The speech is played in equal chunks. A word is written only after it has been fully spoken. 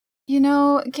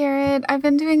Garrett, I've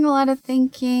been doing a lot of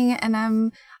thinking, and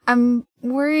I'm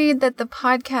worried that the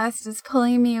podcast is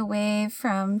pulling me away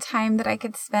from time that I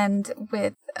could spend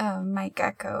with my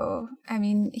gecko. I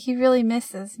mean, he really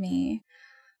misses me.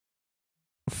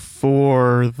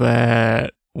 For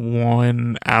that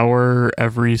 1 hour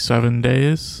every 7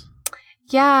 days?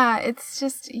 Yeah, it's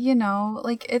just,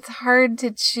 it's hard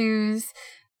to choose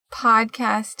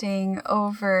podcasting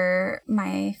over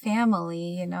my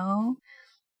family,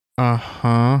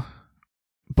 Uh-huh.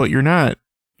 But you're not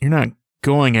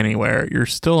going anywhere. You're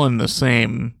still in the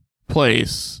same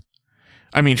place.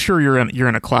 I mean, sure, you're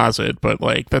in a closet, but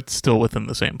that's still within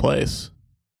the same place.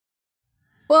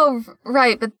 Well,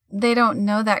 right, but they don't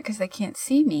know that because they can't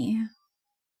see me.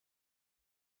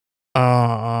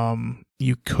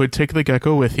 You could take the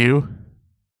gecko with you.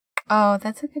 Oh,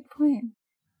 that's a good point.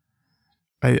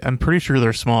 I'm pretty sure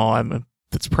they're small.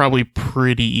 It's probably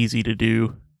pretty easy to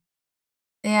do.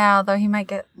 Yeah, although he might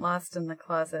get lost in the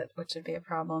closet, which would be a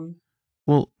problem.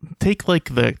 Well, take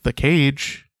the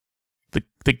cage,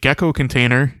 the gecko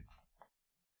container.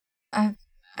 I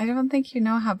don't think you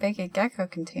know how big a gecko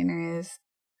container is.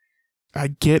 I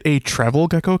get a travel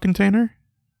gecko container?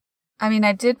 I mean,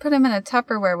 I did put him in a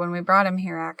Tupperware when we brought him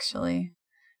here, actually.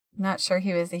 I'm not sure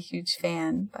he was a huge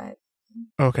fan, but...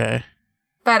 Okay.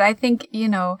 But I think,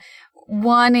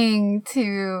 wanting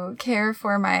to care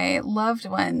for my loved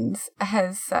ones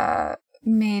has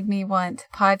made me want to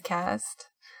podcast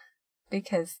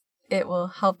because it will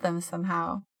help them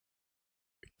somehow.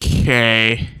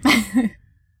 Okay.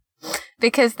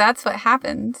 Because that's what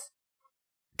happens.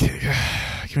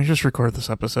 Can we just record this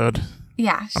episode?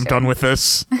 Yeah, sure. I'm done with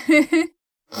this.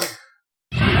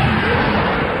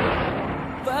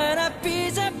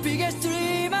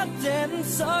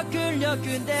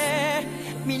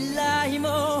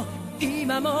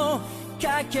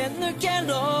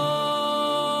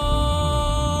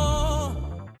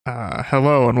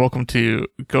 Hello and welcome to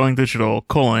Going Digital, a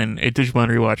Digimon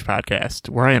Rewatch podcast,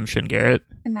 where I am Shin Garrett.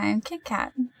 And I am Kit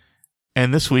Kat.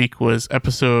 And this week was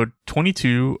episode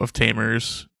 22 of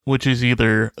Tamers, which is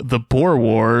either The Boar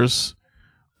Wars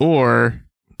or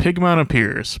Pigmon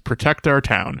Appears, Protect Our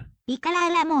Town. Do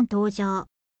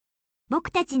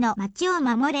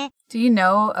you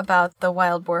know about the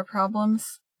wild boar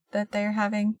problems that they're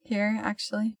having here,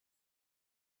 actually?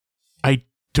 I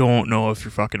don't know if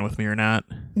you're fucking with me or not.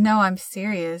 No, I'm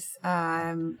serious.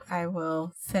 I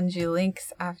will send you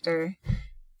links after.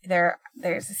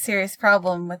 There's a serious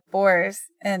problem with boars,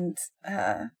 and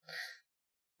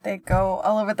they go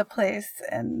all over the place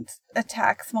and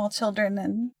attack small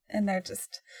children, and they're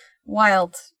just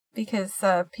wild because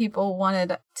people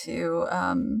wanted to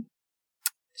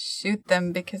shoot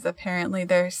them because apparently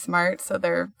they're smart, so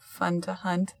they're fun to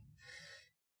hunt.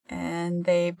 And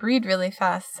they breed really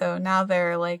fast, so now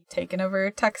they're taking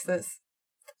over Texas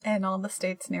and all the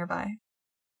states nearby.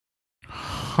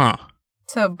 Huh.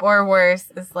 So Boar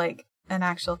Wars is an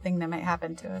actual thing that might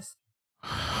happen to us.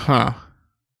 Huh.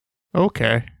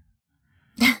 Okay.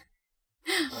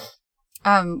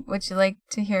 Would you like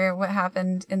to hear what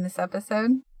happened in this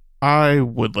episode? I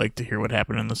would like to hear what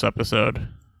happened in this episode.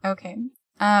 Okay.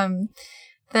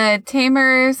 The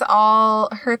Tamers all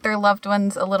hurt their loved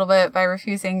ones a little bit by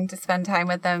refusing to spend time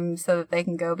with them so that they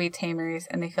can go be Tamers,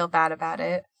 and they feel bad about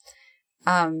it.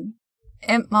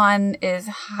 Impmon is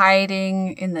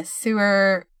hiding in the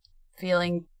sewer,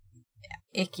 feeling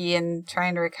icky and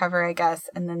trying to recover, I guess,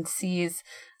 and then sees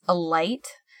a light.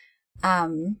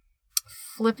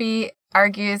 Flippy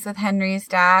argues with Henry's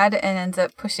dad and ends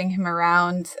up pushing him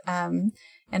around and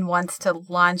wants to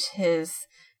launch his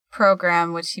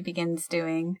program, which he begins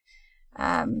doing.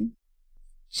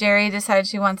 Jerry decides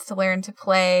she wants to learn to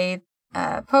play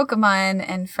Pokemon,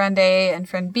 and Friend A and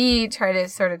Friend B try to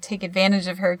sort of take advantage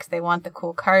of her because they want the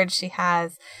cool cards she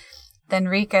has. Then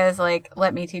Rika is like,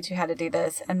 let me teach you how to do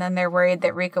this. And then they're worried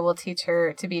that Rika will teach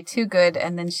her to be too good,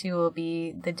 and then she will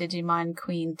be the Digimon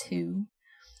Queen too.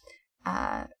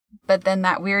 But then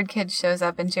that weird kid shows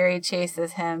up and Jerry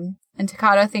chases him. And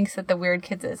Takato thinks that the weird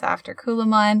kid is after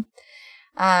Kulamon.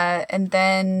 And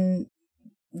then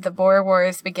the Boar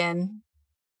Wars begin.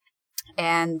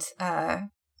 And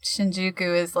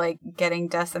Shinjuku is getting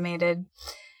decimated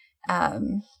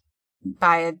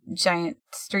by a giant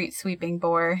street sweeping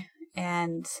boar.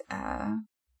 And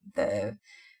the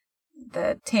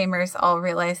Tamers all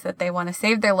realize that they want to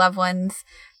save their loved ones,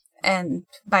 and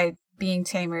by being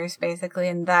Tamers, basically,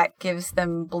 and that gives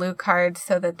them blue cards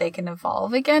so that they can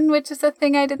evolve again, which is a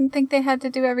thing I didn't think they had to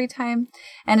do every time.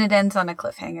 And it ends on a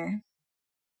cliffhanger.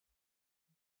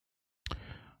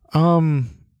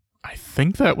 I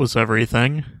think that was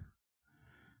everything.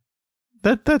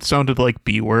 That sounded like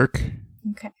B work.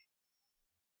 Okay.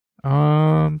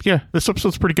 Yeah, this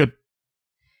episode's pretty good.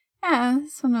 Yeah,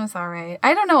 this one was all right.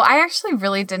 I don't know. I actually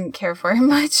really didn't care for it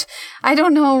much. I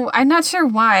don't know. I'm not sure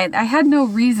why. I had no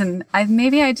reason.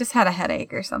 Maybe I just had a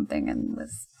headache or something and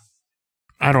was...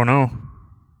 I don't know.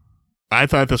 I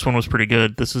thought this one was pretty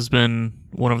good. This has been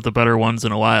one of the better ones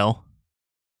in a while.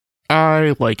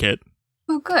 I like it.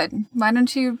 Oh, good. Why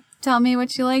don't you tell me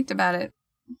what you liked about it?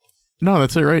 No,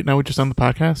 that's it, right? Now we're just on the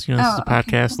podcast. You know, this is a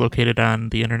podcast cool. located on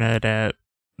the internet at...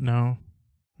 No.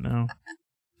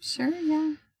 Sure,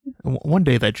 yeah. One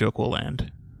day that joke will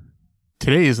land.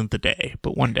 Today isn't the day,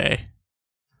 but one day.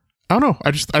 I don't know.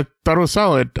 I thought it was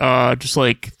solid. Just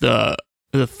like the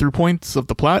through points of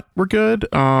the plot were good.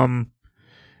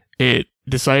 It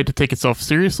decided to take itself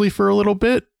seriously for a little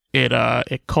bit.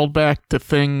 It called back to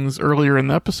things earlier in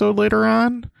the episode later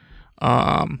on.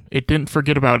 It didn't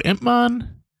forget about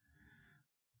Impmon.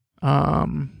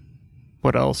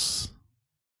 What else?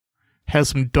 Has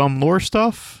some dumb lore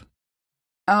stuff.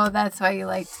 Oh, that's why you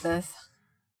liked this.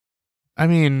 I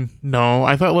mean, no.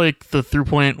 I thought like the through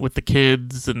point with the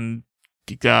kids and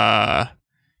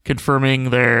confirming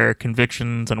their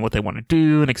convictions on what they want to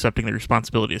do and accepting their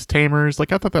responsibility as tamers.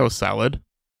 Like, I thought that was solid.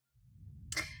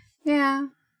 Yeah,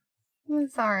 it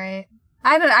was all right.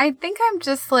 I think I'm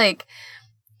just like,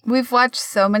 we've watched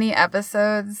so many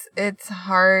episodes. It's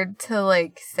hard to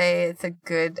like say it's a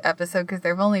good episode because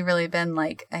there've only really been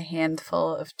like a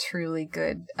handful of truly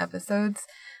good episodes.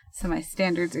 So my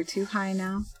standards are too high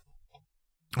now.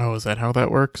 Oh, is that how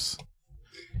that works?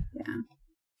 Yeah.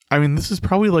 I mean, this is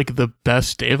probably like the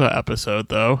best Deva episode,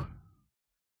 though.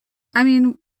 I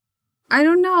mean, I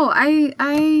don't know.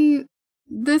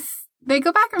 They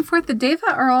go back and forth. The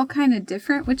Deva are all kind of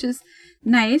different, which is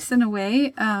nice in a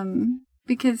way,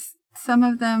 because some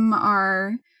of them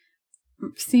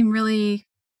seem really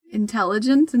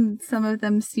intelligent, and some of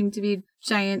them seem to be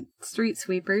giant street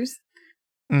sweepers.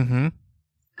 Mm-hmm.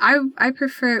 I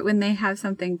prefer it when they have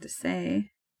something to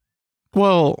say.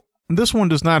 Well, this one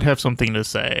does not have something to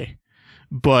say,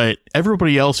 but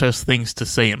everybody else has things to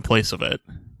say in place of it.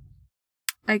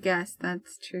 I guess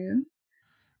that's true.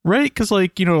 Right? Because,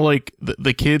 like, you know, like,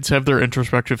 the kids have their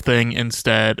introspective thing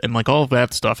instead, and, like, all of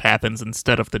that stuff happens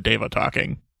instead of the Deva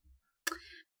talking.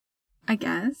 I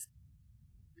guess.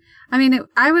 I mean,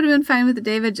 I would have been fine with the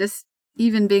Deva just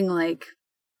even being like,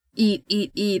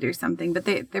 eat, or something, but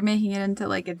they're making it into,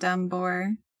 like, a dumb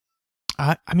bore.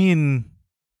 I mean...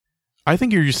 I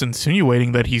think you're just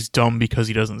insinuating that he's dumb because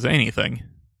he doesn't say anything.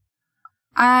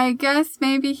 I guess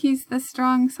maybe he's the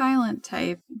strong silent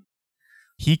type.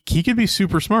 He could be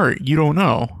super smart. You don't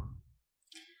know.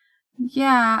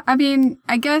 Yeah, I mean,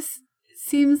 I guess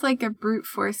seems like a brute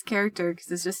force character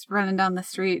because it's just running down the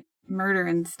street,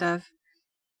 murdering stuff.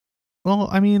 Well,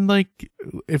 I mean, like,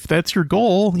 if that's your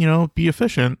goal, you know, be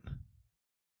efficient.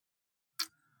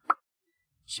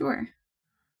 Sure.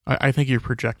 I think you're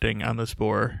projecting on this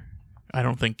boar. I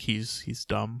don't think he's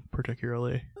dumb,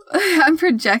 particularly. I'm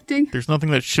projecting? There's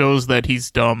nothing that shows that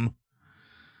he's dumb.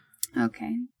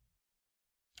 Okay.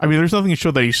 I mean, there's nothing to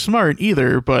show that he's smart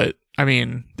either, but, I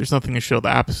mean, there's nothing to show the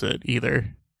opposite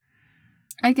either.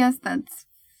 I guess that's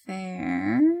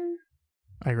fair.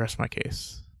 I rest my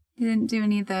case. You didn't do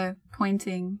any of the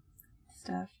pointing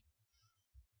stuff.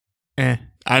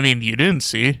 I mean, you didn't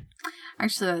see.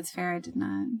 Actually, that's fair. I did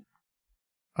not.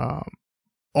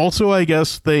 Also, I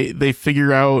guess they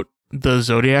figure out the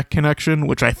Zodiac connection,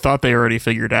 which I thought they already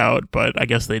figured out, but I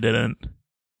guess they didn't.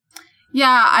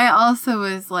 Yeah, I also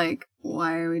was like,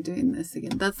 why are we doing this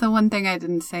again? That's the one thing I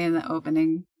didn't say in the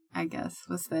opening, I guess,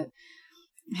 was that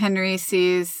Henry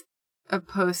sees a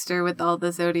poster with all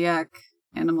the Zodiac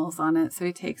animals on it, so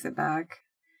he takes it back.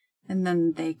 And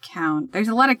then they count. There's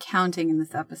a lot of counting in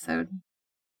this episode.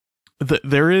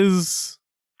 There is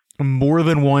more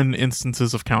than one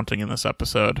instances of counting in this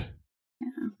episode.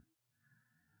 Yeah.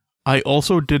 I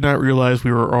also did not realize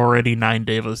we were already 9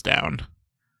 Devas down.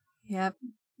 Yep.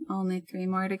 Only 3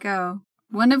 more to go.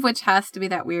 One of which has to be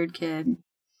that weird kid.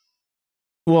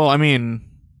 Well, I mean,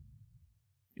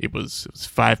 it was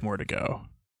 5 more to go.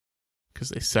 Because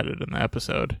they said it in the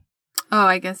episode. Oh,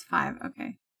 I guess 5.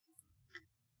 Okay.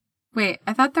 Wait,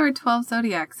 I thought there were 12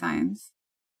 zodiac signs.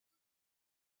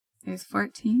 There's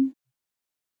 14?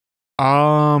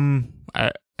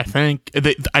 I think...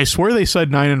 I swear they said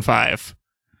 9 and 5.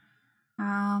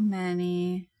 How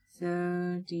many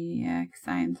zodiac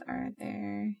signs are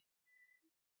there?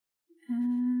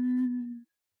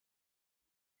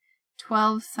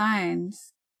 12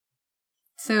 signs.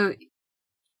 So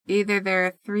either there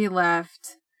are 3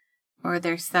 left or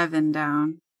there's 7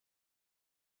 down.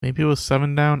 Maybe it was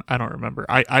 7 down. I don't remember.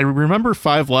 I remember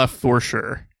 5 left for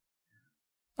sure.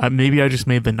 Maybe I just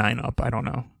made the 9 up. I don't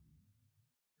know.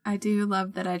 I do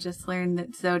love that I just learned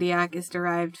that zodiac is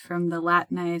derived from the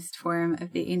Latinized form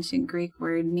of the ancient Greek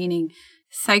word meaning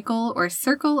cycle or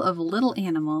circle of little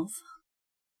animals.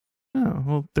 Oh,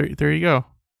 well, there you go.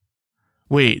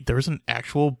 Wait, there was an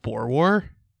actual Boer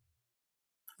War?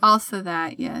 Also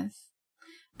that, yes.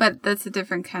 But that's a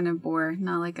different kind of boar,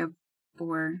 not like a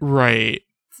boar. Right.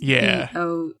 Yeah.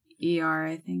 Boer,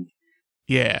 I think.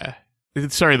 Yeah.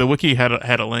 Sorry, the wiki had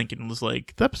a link and was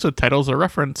like, the episode title's a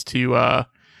reference to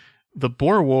the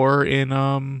Boer War in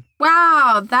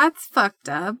Wow, that's fucked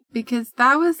up because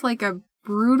that was like a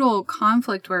brutal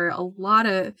conflict where a lot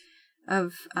of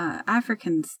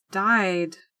Africans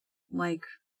died like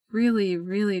really,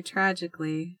 really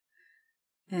tragically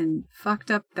and fucked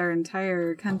up their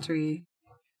entire country.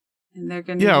 And they're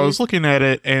gonna I was looking at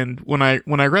it, and when I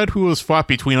read who was fought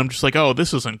between, I'm just like, oh,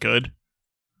 this isn't good.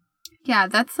 Yeah,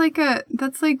 that's like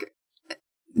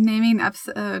naming an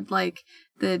episode like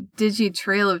the Digi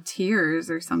Trail of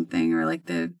Tears or something, or like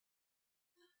the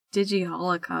Digi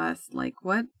Holocaust. Like,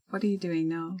 what are you doing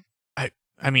now?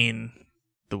 I mean,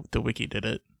 the wiki did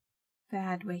it.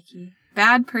 Bad wiki.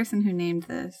 Bad person who named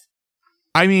this.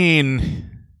 I mean,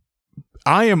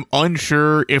 I am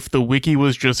unsure if the wiki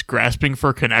was just grasping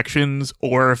for connections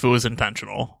or if it was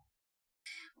intentional.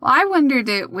 Well, I wondered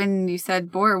it when you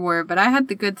said Boer War, but I had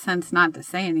the good sense not to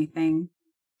say anything.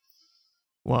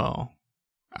 Well,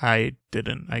 I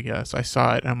didn't, I guess. I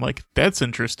saw it and I'm like, that's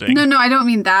interesting. No, I don't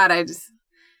mean that.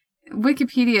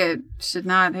 Wikipedia should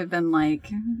not have been like,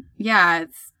 yeah,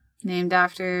 it's named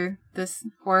after this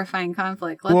horrifying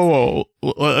conflict. Whoa,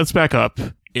 let's back up.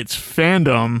 It's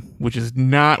fandom, which is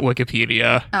not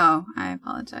Wikipedia. Oh, I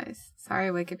apologize. Sorry,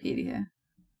 Wikipedia.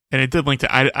 And it did link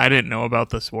to, I didn't know about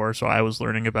this war, so I was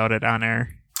learning about it on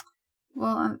air.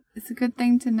 Well, it's a good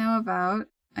thing to know about,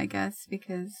 I guess,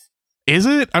 because... Is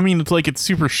it? I mean, it's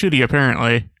super shitty,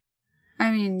 apparently.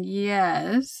 I mean,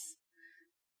 yes,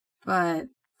 but...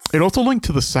 It also linked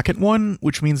to the second one,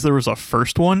 which means there was a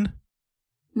first one.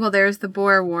 Well, there's the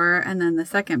Boer War, and then the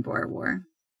second Boer War.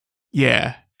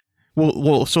 Yeah.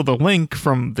 Well, so the link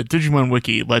from the Digimon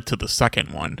Wiki led to the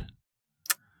second one.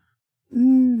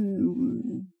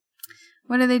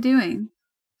 What are they doing?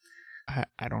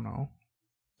 I don't know.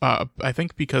 I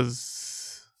think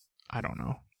because... I don't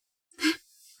know.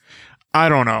 I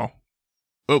don't know.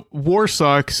 War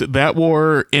sucks. That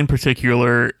war in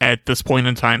particular at this point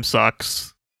in time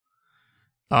sucks.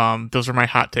 Those are my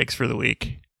hot takes for the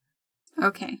week.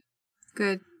 Okay.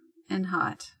 Good and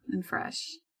hot and fresh.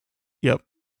 Yep.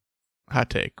 Hot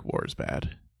take. War is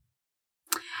bad.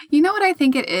 You know what I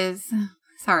think it is?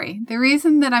 Sorry. The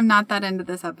reason that I'm not that into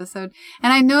this episode,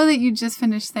 and I know that you just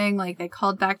finished saying like they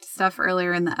called back to stuff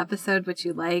earlier in the episode, which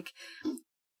you like.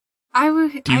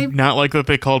 Do you not like that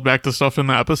they called back to stuff in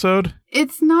the episode?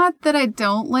 It's not that I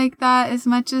don't like that as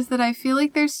much as that I feel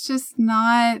like there's just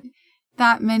not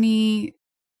that many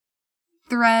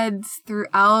threads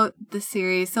throughout the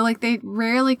series. So like they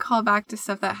rarely call back to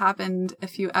stuff that happened a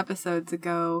few episodes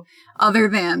ago other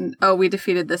than, oh, we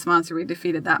defeated this monster, we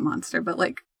defeated that monster. But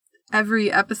like every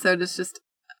episode is just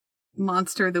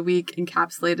monster of the week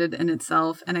encapsulated in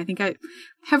itself. And I think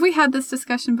have we had this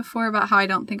discussion before about how I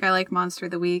don't think I like monster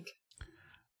of the week?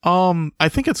 I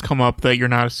think it's come up that you're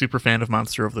not a super fan of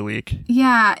Monster of the Week.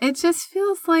 Yeah, it just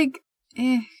feels like,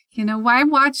 why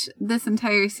watch this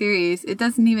entire series? It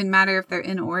doesn't even matter if they're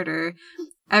in order.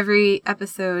 Every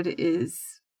episode is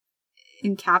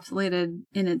encapsulated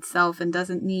in itself and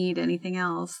doesn't need anything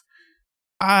else.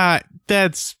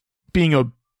 That's being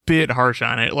a bit harsh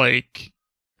on it. Like,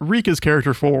 Rika's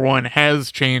character for one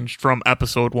has changed from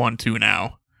episode 1 to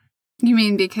now. You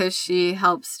mean because she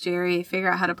helps Jerry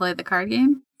figure out how to play the card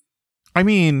game? I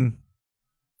mean,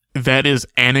 that is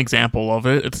an example of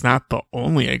it. It's not the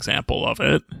only example of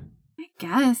it. I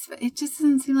guess, but it just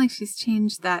doesn't seem like she's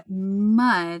changed that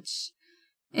much.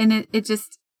 And it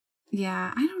just,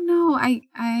 yeah, I don't know.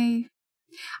 I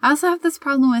also have this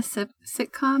problem with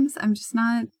sitcoms. I'm just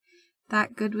not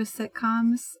that good with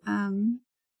sitcoms.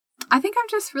 I think I'm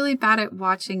just really bad at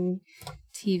watching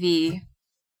TV.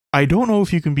 I don't know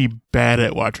if you can be bad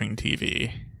at watching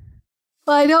TV.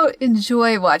 Well, I don't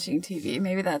enjoy watching TV.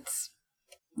 Maybe that's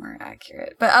more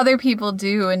accurate. But other people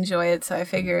do enjoy it, so I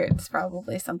figure it's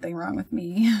probably something wrong with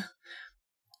me.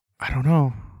 I don't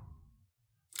know.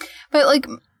 But, like,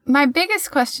 my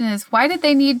biggest question is, why did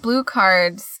they need blue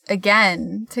cards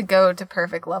again to go to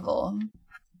perfect level?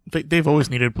 They've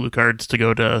always needed blue cards to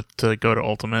go to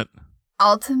Ultimate.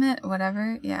 Ultimate,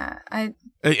 whatever, yeah.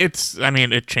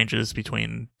 It changes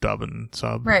between dub and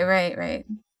sub. Right.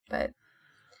 But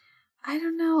I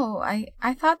don't know.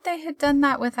 I thought they had done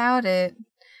that without it.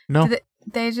 No.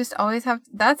 They just always have...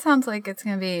 That sounds like it's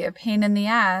going to be a pain in the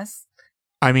ass.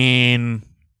 I mean,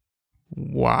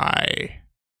 why?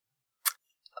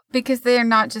 Because they're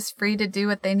not just free to do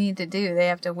what they need to do. They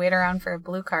have to wait around for a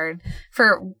blue card.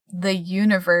 For the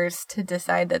universe to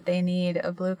decide that they need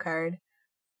a blue card.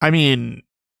 I mean,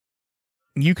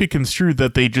 you could construe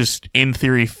that they just, in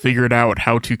theory, figured out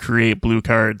how to create blue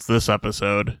cards this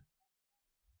episode.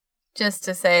 Just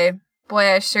to say,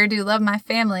 boy, I sure do love my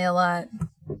family a lot.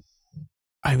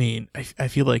 I mean, I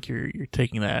feel like you're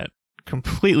taking that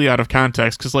completely out of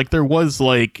context, because like there was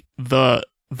like the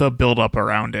build up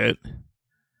around it.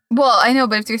 Well, I know,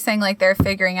 but if you're saying like they're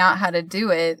figuring out how to do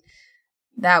it,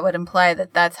 that would imply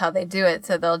that that's how they do it.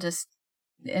 So they'll just,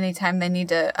 anytime they need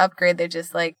to upgrade, they're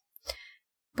just like,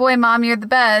 boy, Mom, you're the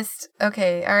best.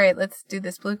 Okay, all right, let's do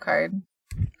this blue card.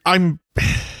 I'm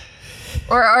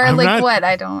like not, what?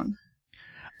 I don't.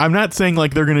 I'm not saying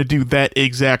like they're gonna do that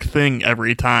exact thing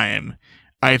every time.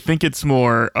 I think it's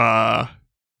more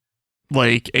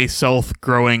like a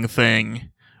self-growing thing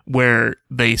where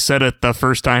they said it the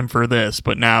first time for this,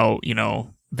 but now, you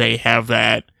know, they have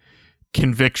that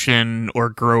conviction or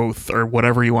growth or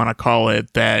whatever you want to call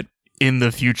it that in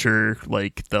the future,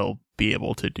 like, they'll be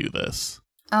able to do this.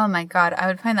 Oh my God, I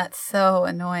would find that so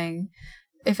annoying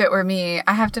if it were me.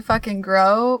 I have to fucking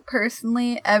grow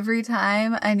personally every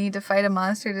time I need to fight a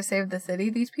monster to save the city.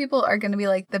 These people are going to be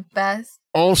like the best.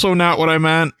 Also not what I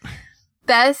meant.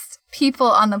 Best people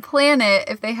on the planet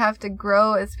if they have to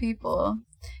grow as people.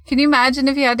 Can you imagine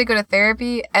if you had to go to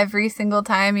therapy every single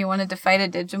time you wanted to fight a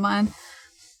Digimon?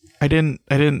 I didn't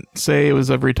say it was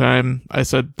every time. I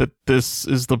said that this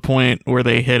is the point where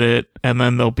they hit it, and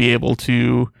then they'll be able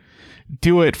to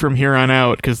do it from here on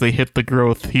out because they hit the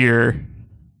growth here.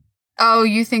 Oh,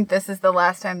 you think this is the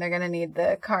last time they're going to need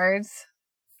the cards?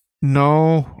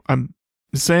 No, I'm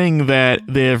saying that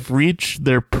they have reached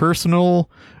their personal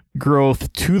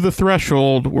growth to the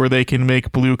threshold where they can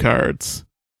make blue cards.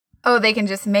 Oh, they can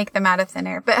just make them out of thin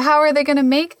air. But how are they going to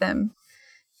make them?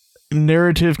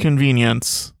 Narrative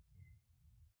convenience.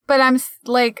 But I'm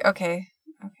like, okay.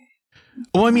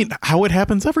 Well, I mean, how it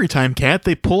happens every time, Kat.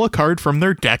 They pull a card from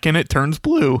their deck and it turns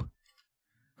blue.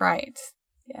 Right.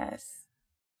 Yes.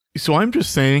 So I'm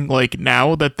just saying, like,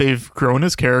 now that they've grown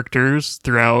as characters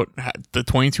throughout the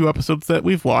 22 episodes that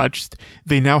we've watched,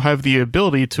 they now have the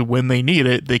ability to, when they need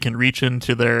it, they can reach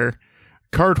into their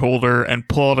card holder and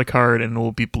pull out a card and it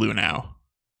will be blue now.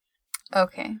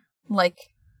 Okay. Like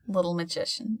little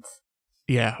magicians.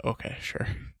 Yeah, okay, sure.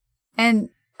 And,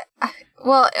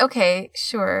 well, okay,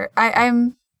 sure. I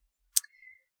don't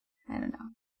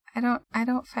know. I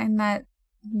don't find that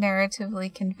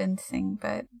narratively convincing,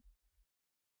 but...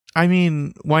 I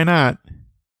mean, why not?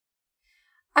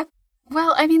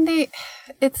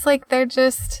 It's like they're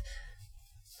just,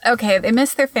 okay, they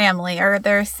miss their family, or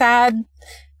they're sad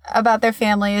about their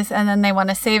families, and then they want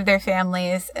to save their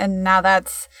families, and now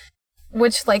that's,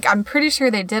 which, like, I'm pretty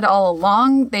sure they did all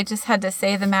along. They just had to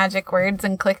say the magic words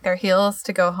and click their heels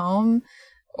to go home,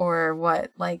 or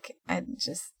what? Like, I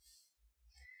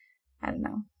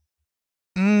don't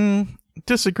know.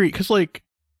 Disagree, because, like,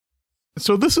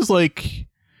 so this is, like,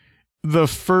 the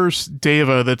first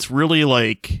Deva that's really,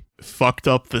 like, fucked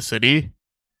up the city.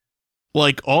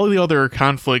 Like, all the other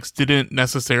conflicts didn't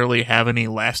necessarily have any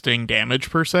lasting damage,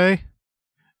 per se.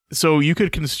 So you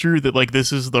could construe that, like,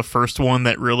 this is the first one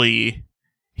that really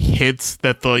hits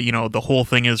that the whole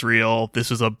thing is real, this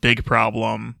is a big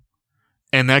problem,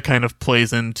 and that kind of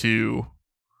plays into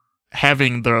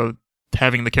having the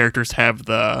characters have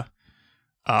the,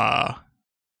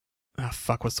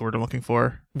 what's the word I'm looking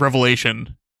for?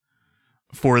 Revelation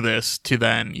for this to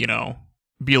then,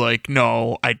 be like,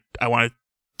 no, I want to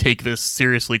take this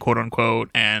seriously, quote unquote,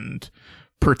 and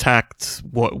protect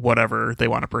whatever they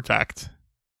want to protect.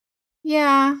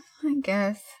 Yeah, I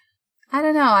guess. I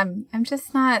don't know. I'm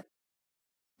just not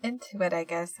into it, I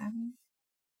guess.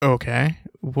 Okay.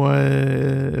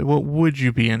 What would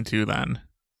you be into then?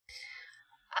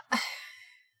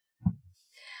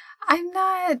 I'm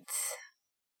not...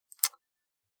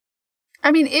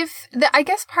 I mean, I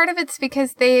guess part of it's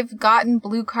because they've gotten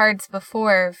blue cards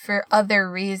before for other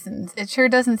reasons. It sure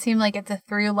doesn't seem like it's a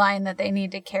through line that they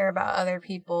need to care about other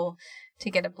people to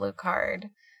get a blue card.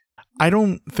 I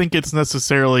don't think it's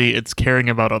necessarily it's caring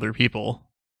about other people.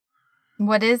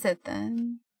 What is it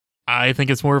then? I think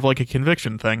it's more of like a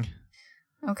conviction thing.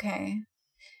 Okay.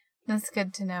 That's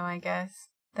good to know, I guess.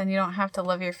 Then you don't have to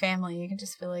love your family. You can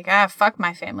just be like, fuck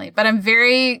my family. But I'm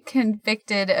very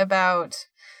convicted about...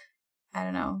 I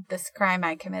don't know, this crime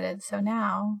I committed. So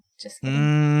now, just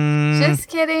kidding. Just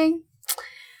kidding.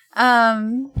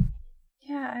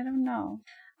 Yeah, I don't know.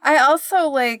 I also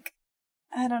like,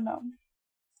 I don't know.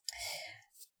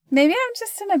 Maybe I'm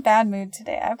just in a bad mood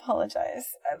today. I apologize.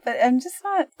 But I'm just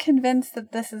not convinced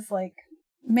that this is like,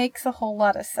 makes a whole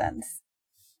lot of sense.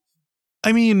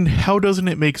 I mean, how doesn't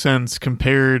it make sense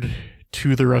compared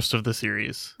to the rest of the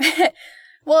series?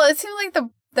 Well, it seemed like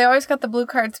they always got the blue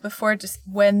cards before, just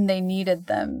when they needed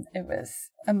them. It was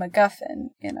a MacGuffin,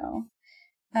 you know.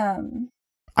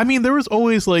 I mean, there was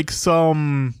always like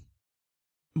some,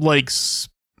 like,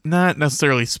 not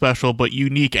necessarily special, but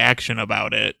unique action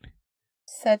about it.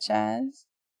 Such as?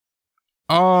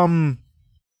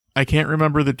 I can't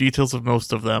remember the details of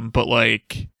most of them, but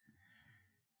like,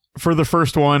 for the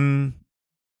first one,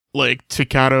 like,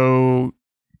 Takato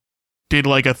did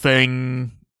like a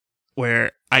thing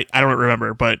where I don't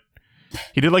remember, but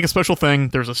he did like a special thing.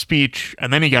 There was a speech,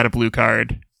 and then he got a blue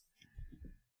card.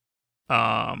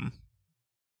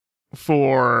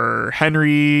 For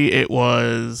Henry, it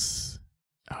was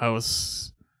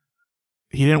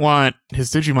he didn't want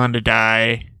his Digimon to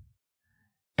die,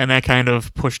 and that kind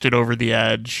of pushed it over the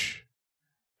edge.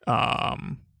 I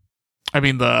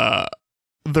mean, the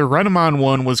Renamon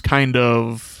one was kind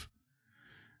of,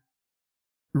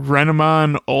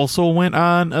 Renamon also went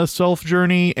on a self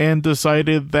journey and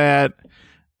decided that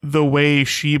the way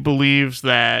she believes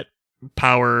that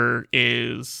power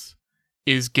is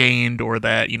gained, or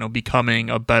that, you know, becoming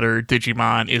a better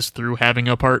Digimon is through having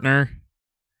a partner.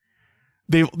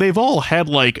 They've all had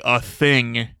like a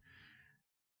thing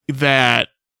that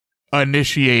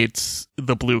initiates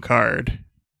the blue card.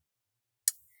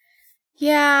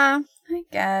 Yeah, I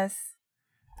guess.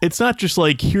 It's not just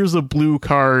like, here's a blue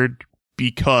card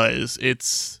because,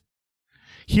 it's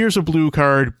here's a blue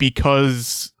card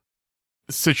because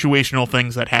situational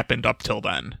things that happened up till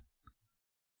then.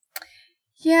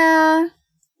 Yeah,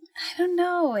 I don't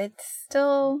know. It's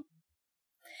still,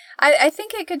 I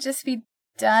think it could just be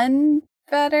done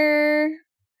better,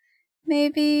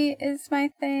 maybe, is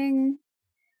my thing.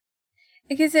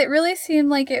 Because it really seemed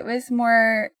like it was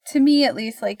more, to me at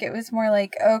least, like it was more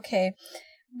like, okay,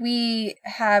 we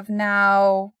have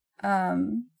now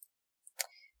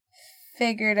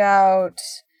figured out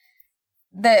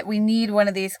that we need one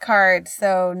of these cards,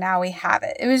 so now we have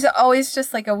it. It was always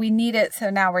just like a, we need it, so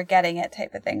now we're getting it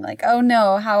type of thing. Like, oh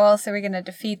no, how else are we going to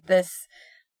defeat this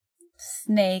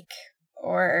snake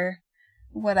or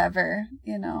whatever,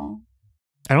 you know?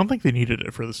 I don't think they needed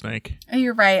it for the snake. Oh,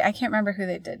 you're right. I can't remember who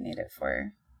they did need it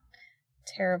for.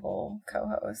 Terrible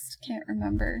co-host. Can't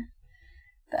remember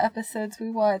the episodes we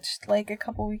watched like a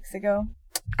couple weeks ago.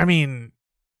 I mean,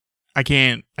 I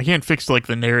can't fix like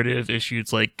the narrative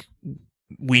issues, like,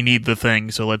 we need the thing,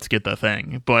 so let's get the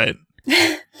thing. But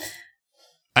I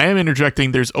am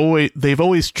interjecting, they've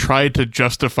always tried to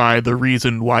justify the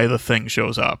reason why the thing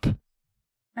shows up.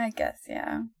 I guess,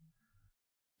 yeah.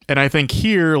 And I think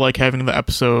here, like, having the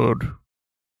episode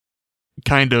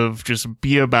kind of just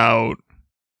be about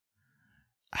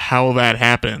how that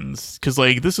happens, because,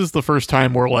 like, this is the first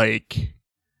time where, like,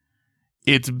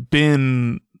 it's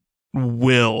been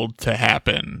willed to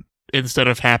happen instead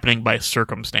of happening by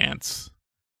circumstance.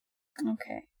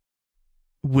 Okay.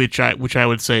 Which I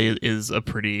would say is a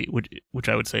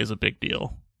big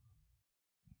deal.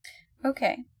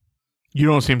 Okay. You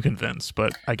don't seem convinced,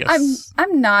 but I guess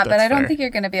I'm not, but I don't fair. think you're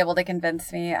going to be able to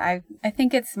convince me. I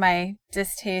think it's my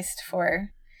distaste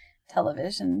for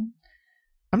television.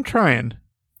 I'm trying.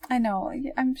 I know.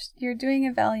 You're doing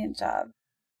a valiant job.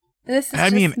 This is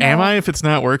am I if it's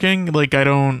not working? Like, I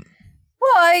don't.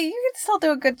 Well, you can still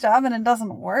do a good job and it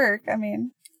doesn't work. I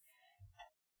mean.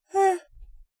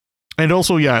 And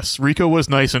also, yes, Rico was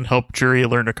nice and helped Juri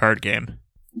learn a card game.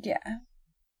 Yeah.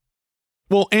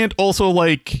 Well, and also,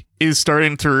 like, is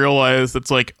starting to realize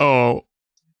that's like, oh,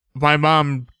 my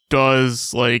mom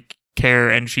does, like, care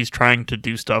and she's trying to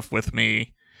do stuff with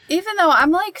me. Even though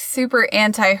I'm, like, super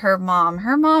anti her mom.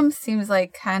 Her mom seems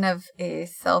like kind of a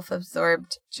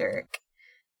self-absorbed jerk.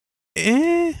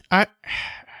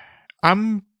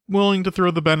 I'm willing to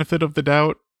throw the benefit of the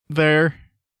doubt there.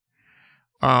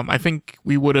 I think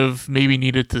we would have maybe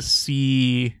needed to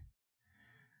see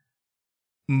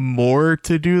more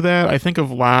to do that. I think a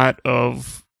lot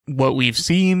of what we've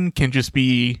seen can just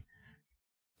be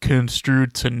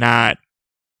construed to not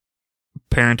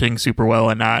parenting super well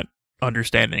and not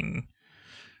understanding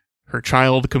her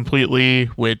child completely,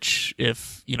 which,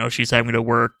 if, you know, she's having to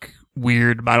work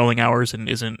weird modeling hours and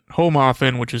isn't home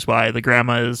often, which is why the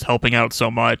grandma is helping out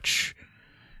so much,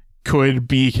 could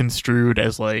be construed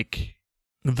as, like,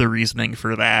 the reasoning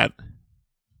for that.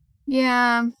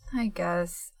 Yeah, I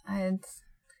guess.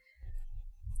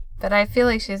 But I feel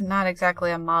like she's not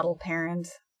exactly a model parent.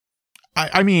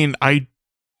 I mean, I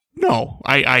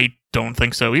don't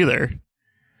think so either.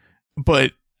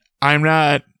 But I'm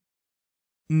not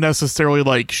necessarily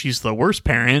like she's the worst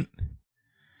parent.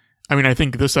 I mean, I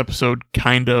think this episode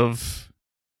kind of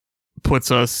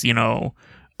puts us,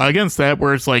 against that,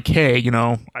 where it's like, hey,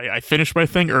 I finished my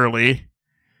thing early.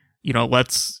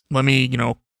 Let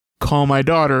me, call my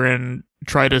daughter and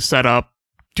try to set up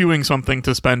doing something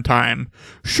to spend time.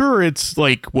 Sure, it's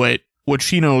like what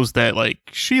she knows that like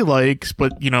she likes,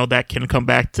 but that can come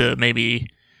back to maybe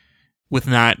with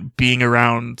not being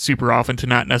around super often to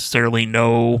not necessarily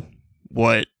know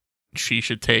what she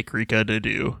should take Rika to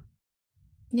do.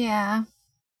 Yeah.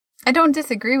 I don't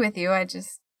disagree with you. I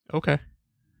just... Okay.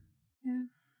 Yeah.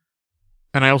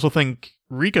 And I also think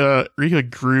Rika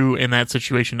grew in that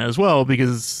situation as well,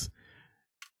 because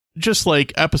just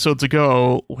like episodes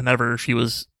ago, whenever she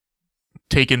was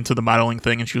taken to the modeling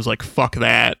thing and she was like, fuck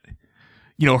that,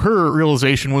 her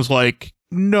realization was like,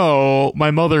 no,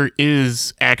 my mother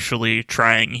is actually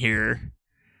trying here.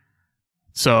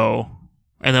 So,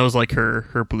 and that was like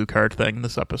her blue card thing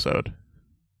this episode.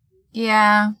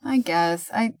 Yeah, I guess.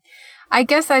 I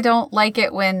guess I don't like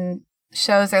it when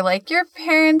shows are like, your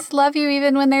parents love you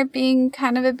even when they're being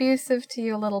kind of abusive to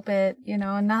you a little bit,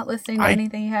 and not listening to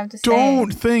anything you have to say. I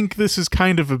don't think this is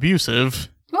kind of abusive.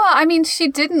 Well, I mean, she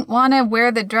didn't want to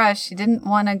wear the dress. She didn't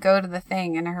want to go to the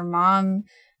thing. And her mom,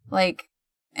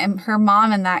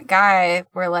 and that guy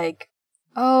were like,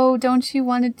 oh, don't you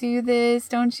want to do this?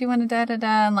 Don't you want to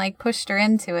da-da-da? And pushed her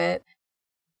into it.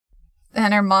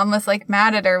 And her mom was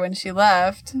mad at her when she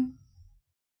left.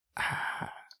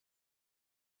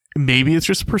 Maybe it's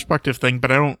just a perspective thing,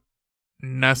 but I don't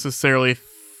necessarily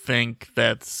think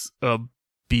that's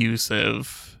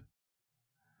abusive.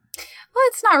 Well,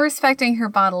 it's not respecting her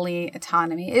bodily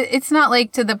autonomy. It's not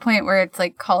to the point where it's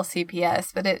call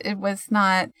CPS, but it was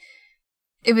not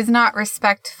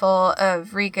respectful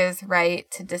of Rika's right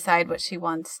to decide what she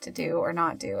wants to do or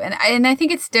not do. And I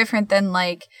think it's different than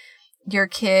your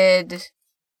kid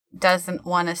doesn't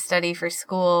want to study for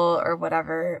school or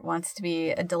whatever, wants to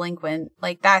be a delinquent.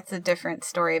 That's a different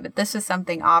story, but this was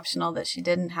something optional that she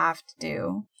didn't have to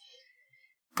do.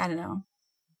 I don't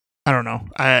know.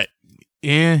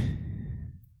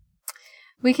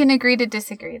 We can agree to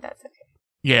disagree. That's okay.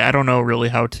 Yeah, I don't know really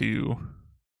how to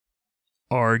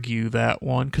argue that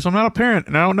one, because I'm not a parent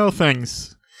and I don't know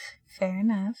things. Fair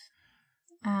enough.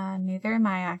 Neither am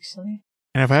I, actually.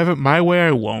 And if I have it my way,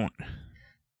 I won't.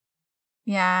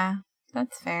 Yeah,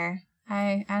 that's fair.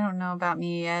 I don't know about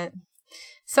me yet.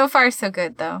 So far, so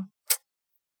good, though.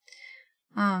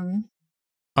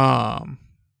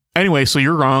 Anyway, so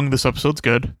you're wrong. This episode's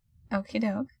good. Okie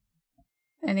doke.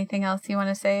 Anything else you want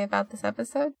to say about this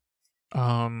episode?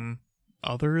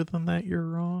 Other than that, you're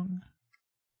wrong?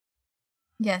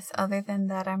 Yes, other than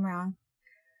that, I'm wrong.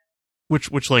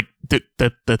 Which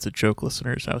that's a joke,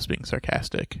 listeners. I was being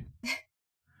sarcastic.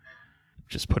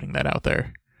 Just putting that out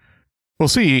there. Well,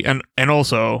 see, and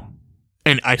also,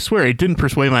 and I swear it didn't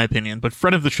persuade my opinion, but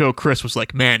friend of the show, Chris, was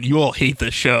like, man, you all hate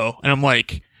this show. And I'm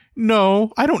like,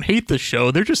 no, I don't hate this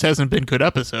show. There just hasn't been good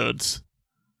episodes.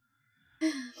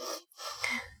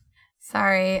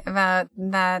 Sorry about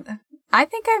that. I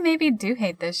think I maybe do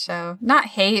hate this show. Not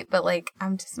hate, but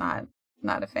I'm just not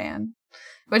a fan.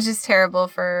 Which is terrible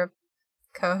for a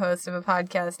co-host of a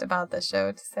podcast about the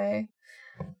show to say.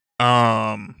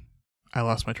 I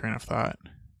lost my train of thought.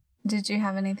 Did you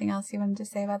have anything else you wanted to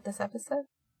say about this episode?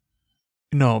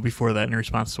 No, before that, in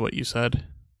response to what you said.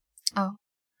 Oh.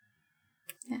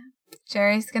 Yeah.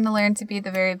 Jerry's going to learn to be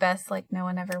the very best like no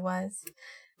one ever was.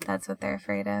 That's what they're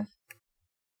afraid of.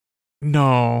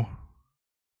 No,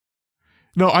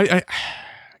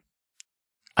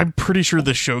 I'm pretty sure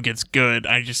the show gets good.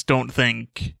 I just don't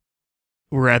think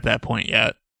we're at that point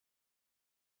yet.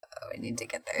 Oh, we need to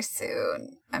get there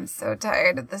soon. I'm so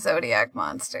tired of the Zodiac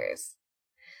monsters.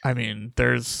 I mean,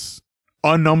 there's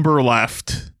a number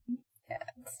left. Yeah,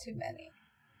 it's too many.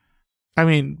 I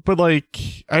mean, but I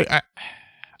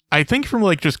think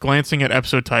from just glancing at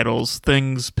episode titles,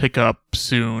 things pick up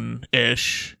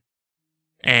soon-ish.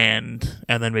 And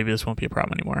then maybe this won't be a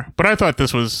problem anymore. But I thought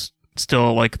this was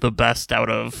still the best out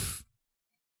of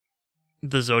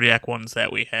the Zodiac ones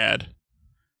that we had.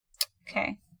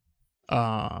 Okay.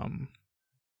 What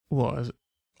was it?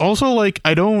 Also, I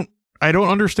don't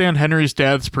understand Henry's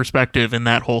dad's perspective in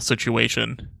that whole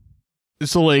situation.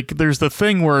 So there's the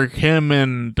thing where him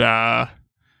and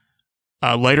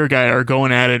Lighter Guy are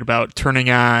going at it about turning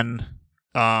on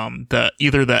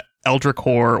either the Eldritch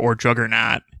Core or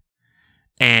Juggernaut.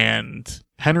 And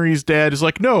Henry's dad is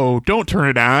like, no, don't turn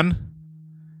it on.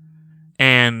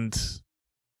 and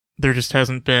there just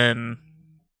hasn't been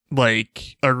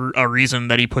like a reason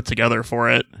that he put together for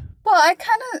it. Well,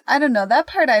 I don't know. That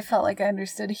part I felt like I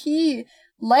understood. He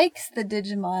likes the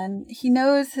Digimon. He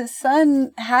knows his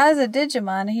son has a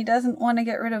Digimon. He doesn't want to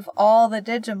get rid of all the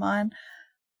Digimon.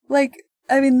 Like,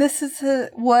 I mean, this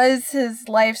was his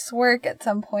life's work at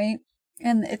some point.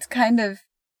 And it's kind of,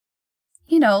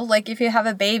 like if you have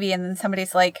a baby and then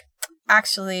somebody's like,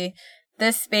 actually,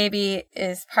 this baby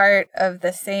is part of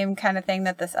the same kind of thing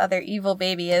that this other evil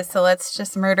baby is. So let's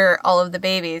just murder all of the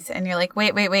babies. And you're like,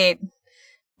 wait.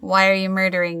 Why are you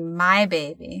murdering my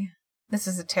baby? This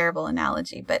is a terrible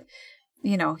analogy, but,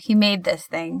 he made this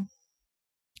thing.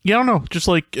 Yeah, I don't know. Just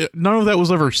like, none of that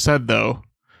was ever said, though.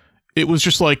 It was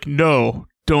just like, no,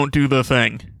 don't do the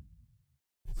thing.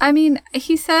 I mean,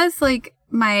 he says, like,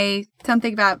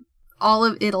 something about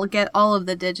it'll get all of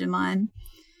the Digimon.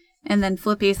 And then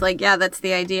Flippy's like, yeah, that's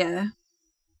the idea.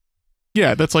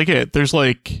 Yeah, that's like it. There's,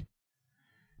 like,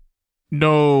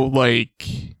 no,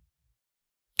 like,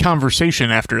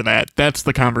 conversation after that. That's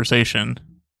the conversation.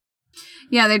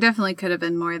 Yeah, there definitely could have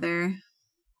been more there.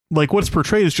 Like, what's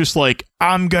portrayed is just like,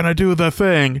 I'm gonna do the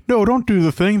thing. No, don't do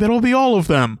the thing. That'll be all of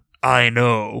them. I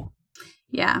know.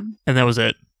 Yeah. And that was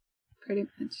it. Pretty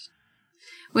much.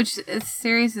 Which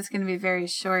series is going to be very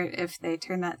short if they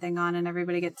turn that thing on and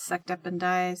everybody gets sucked up and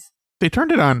dies. They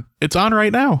turned it on. It's on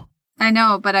right now. I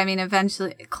know, but I mean,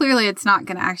 eventually, clearly it's not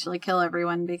going to actually kill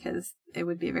everyone because it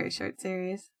would be a very short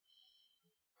series.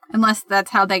 Unless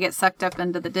that's how they get sucked up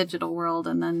into the digital world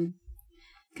and then...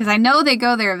 Because I know they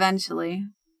go there eventually.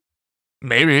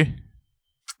 Maybe.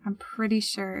 I'm pretty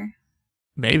sure.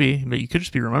 Maybe, but you could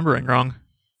just be remembering wrong.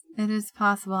 It is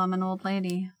possible. I'm an old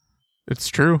lady. It's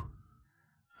true.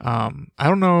 I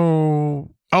don't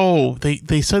know. Oh,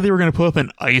 they said they were going to put up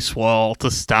an ice wall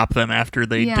to stop them after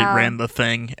they ran the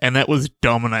thing, and that was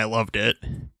dumb, and I loved it.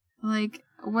 Like,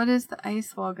 what is the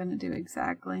ice wall going to do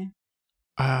exactly?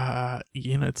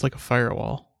 It's like a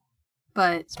firewall.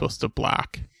 But it's supposed to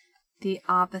block. The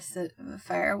opposite of a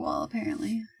firewall,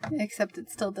 apparently. Except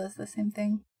it still does the same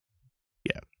thing.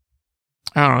 Yeah.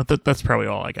 I don't know. That's probably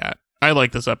all I got. I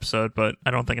like this episode, but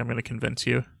I don't think I'm going to convince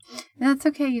you. That's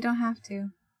okay. You don't have to.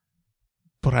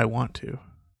 But I want to.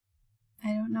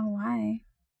 I don't know why.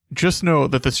 Just know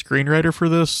that the screenwriter for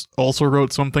this also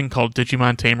wrote something called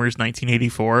Digimon Tamers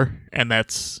 1984, and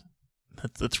that's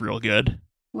real good.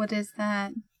 What is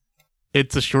that?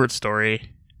 It's a short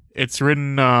story. It's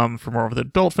written for more of the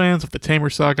adult fans of the Tamer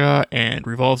saga and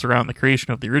revolves around the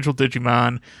creation of the original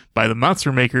Digimon by the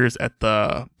monster makers at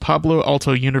the Palo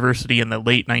Alto University in the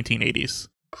late 1980s.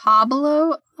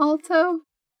 Pablo Alto?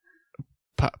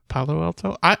 Palo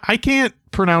Alto? I can't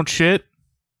pronounce shit.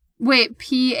 Wait,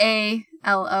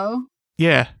 Palo?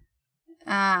 Yeah.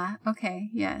 Ah, okay,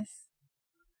 yes.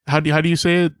 How do you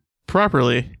say it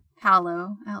properly?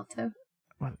 Palo Alto.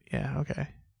 Well, yeah, okay.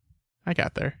 I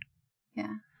got there.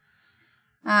 Yeah.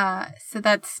 So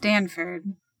that's Stanford.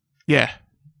 Yeah.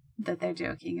 That they're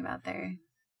joking about there.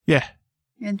 Yeah.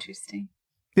 Interesting.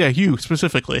 Yeah, you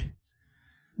specifically.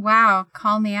 Wow,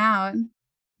 call me out.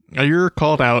 You're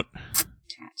called out.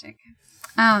 Tragic.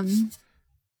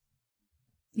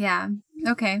 Yeah,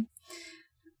 okay.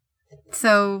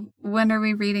 So, when are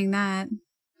we reading that?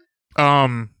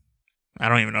 I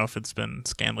don't even know if it's been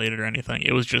scanlated or anything.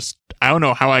 It was just, I don't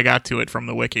know how I got to it from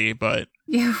the wiki, but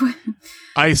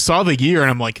I saw the year and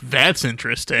I'm like, that's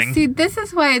interesting. See, this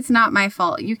is why it's not my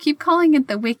fault. You keep calling it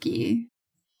the wiki.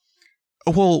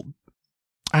 Well,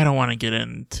 I don't want to get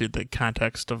into the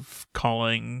context of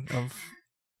calling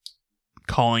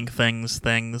things.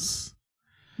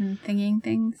 And thinging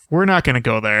things? We're not going to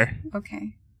go there.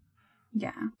 Okay.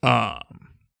 Yeah.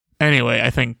 Anyway, I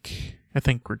think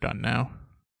we're done now.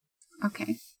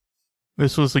 Okay.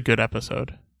 This was a good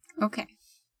episode. Okay.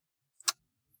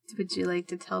 Would you like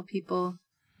to tell people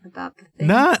about the thing?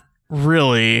 Not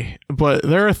really, but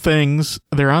there are things.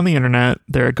 They're on the internet.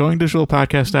 They're at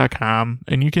goingdigitalpodcast.com,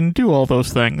 and you can do all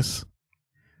those things.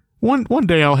 One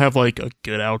day I'll have like a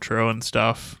good outro and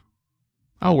stuff.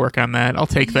 I'll work on that. I'll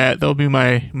take that. That'll be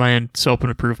my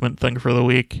self-improvement thing for the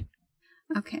week.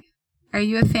 Okay. Are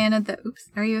you a fan of the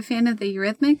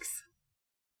Eurythmics?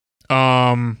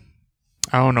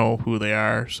 I don't know who they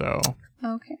are, so.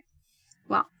 Okay.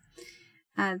 Well,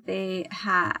 they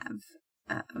have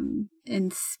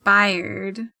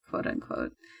inspired, quote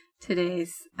unquote,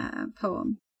 today's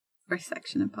poem or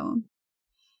section of poem.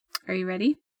 Are you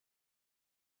ready?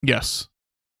 Yes.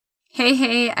 Hey,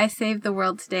 hey, I saved the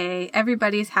world today.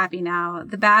 Everybody's happy now.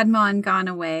 The bad mon gone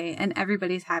away, and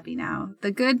everybody's happy now.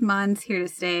 The good mon's here to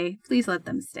stay. Please let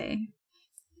them stay.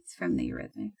 It's from the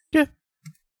Eurythmics. Yeah.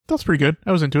 That's pretty good.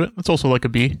 I was into it. It's also like a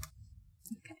B.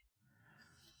 Okay.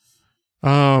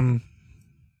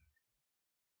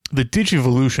 The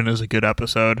Digivolution is a good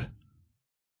episode.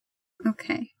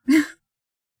 Okay.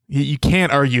 You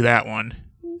can't argue that one.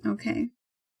 Okay.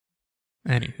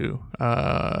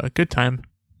 Anywho, good time.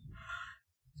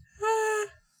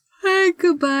 Hi,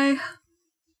 goodbye.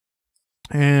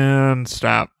 And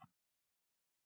stop.